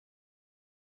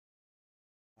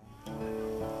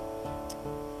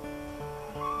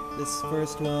This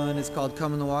first one is called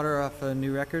Come in the Water off a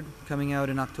new record coming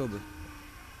out in October.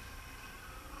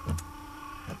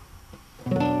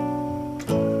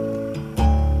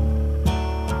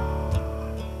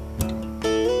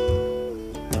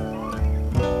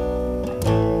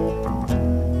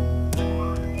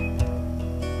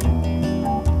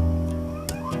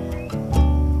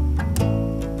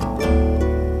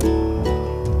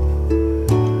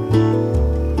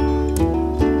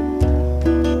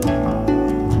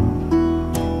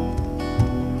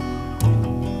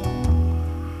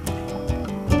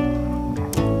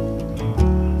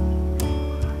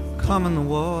 Come in the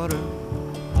water,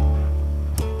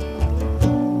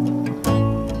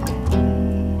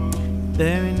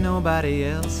 there ain't nobody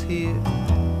else here.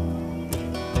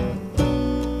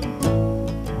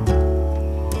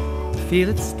 Feel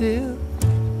it still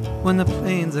when the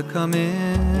planes are coming.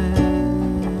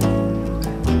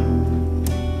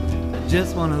 I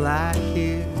just wanna lie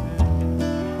here.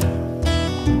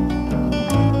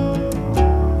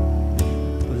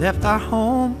 We left our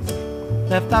homes,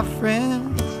 left our friends,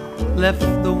 left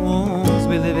the wounds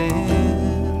we live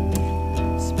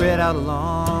in, spread out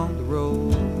along the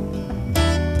road.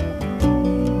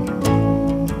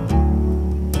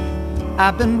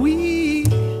 I've been weak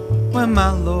when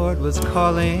my Lord was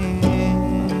calling.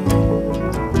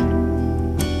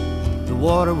 The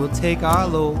water will take our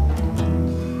load.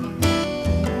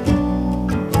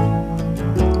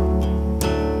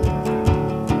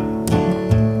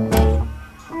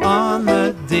 On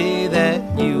the day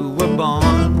that you were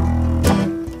born,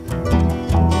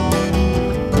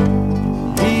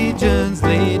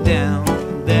 lay down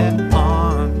their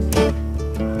arms.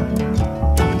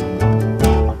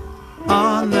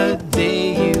 On the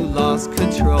day you lost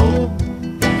control,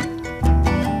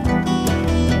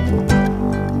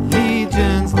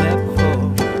 legions leapt for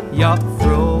your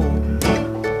throne.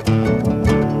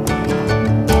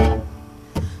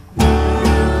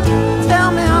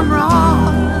 Tell me I'm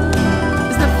wrong.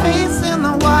 Is the face in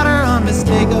the water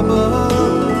unmistakable?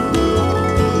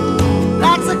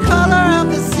 Like the color of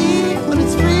the sea when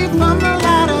it's free from the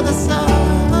light of the sun.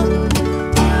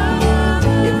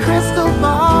 Your crystal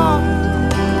ball,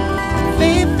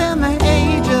 faith in the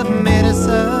age of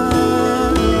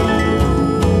medicine.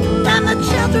 And the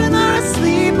children are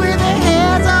asleep with their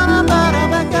heads on the butt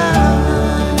of a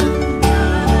gun.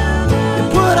 You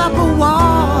put up a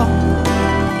wall,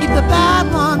 keep the bad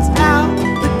ones out,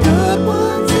 the good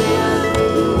ones in.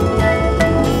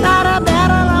 Fight a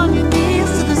battle on your knees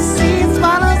till the sea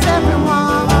swallows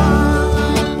everyone.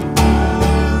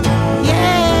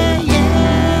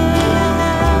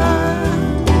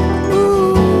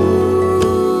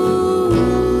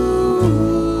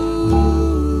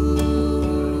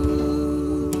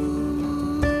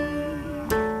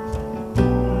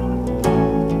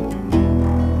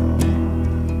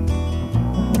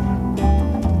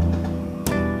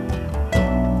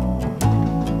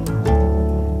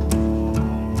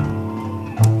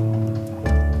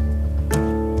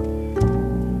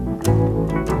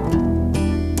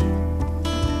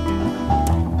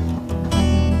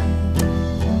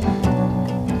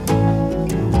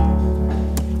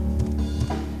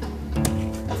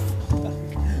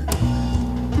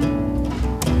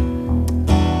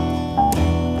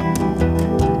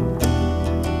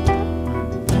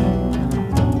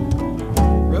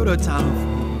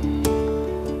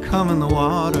 Come in the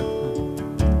water.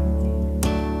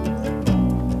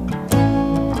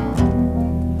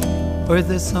 Or is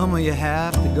there somewhere you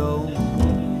have to go?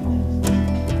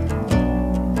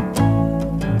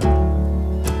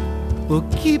 We'll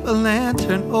keep a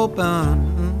lantern open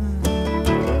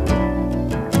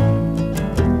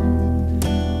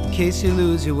in case you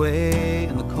lose your way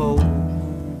in the cold.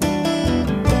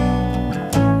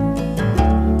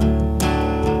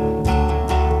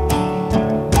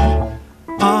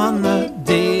 On the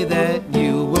day that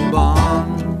you were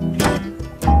born,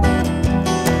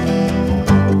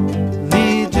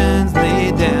 legions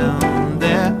lay down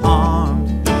their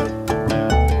arms.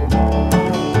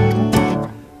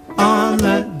 On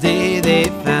the day they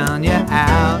found you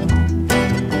out,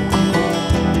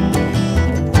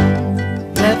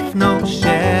 left no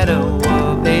shadow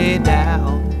of a doubt.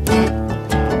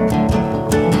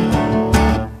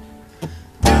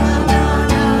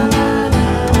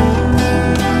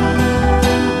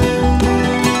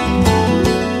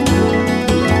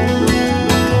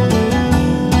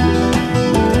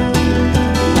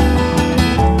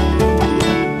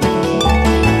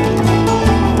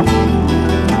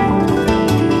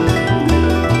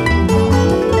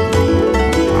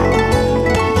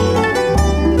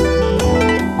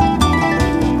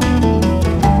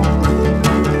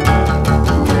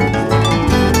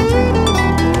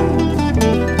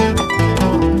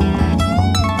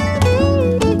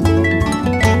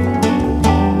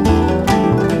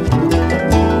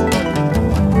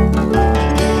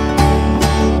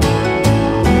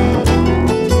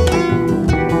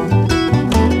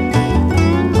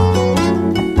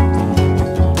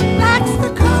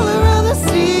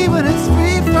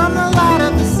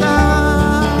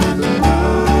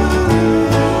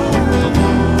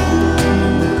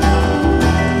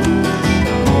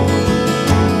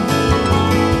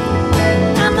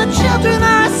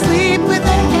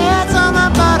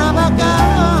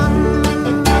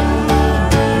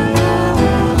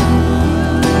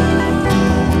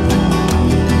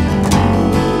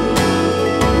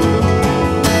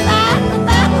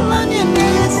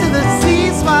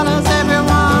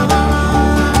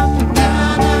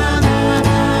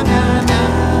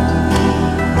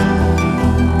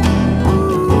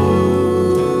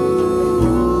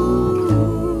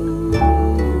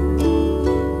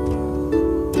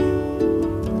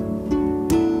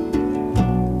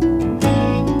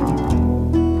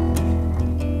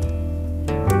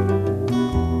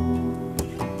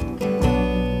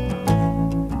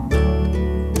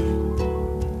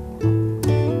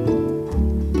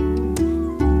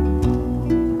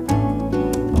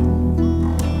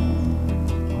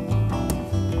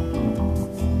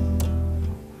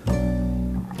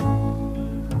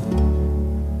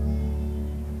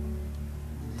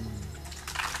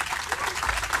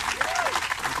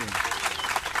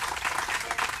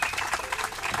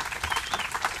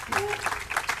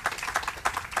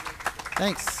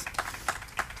 Thanks.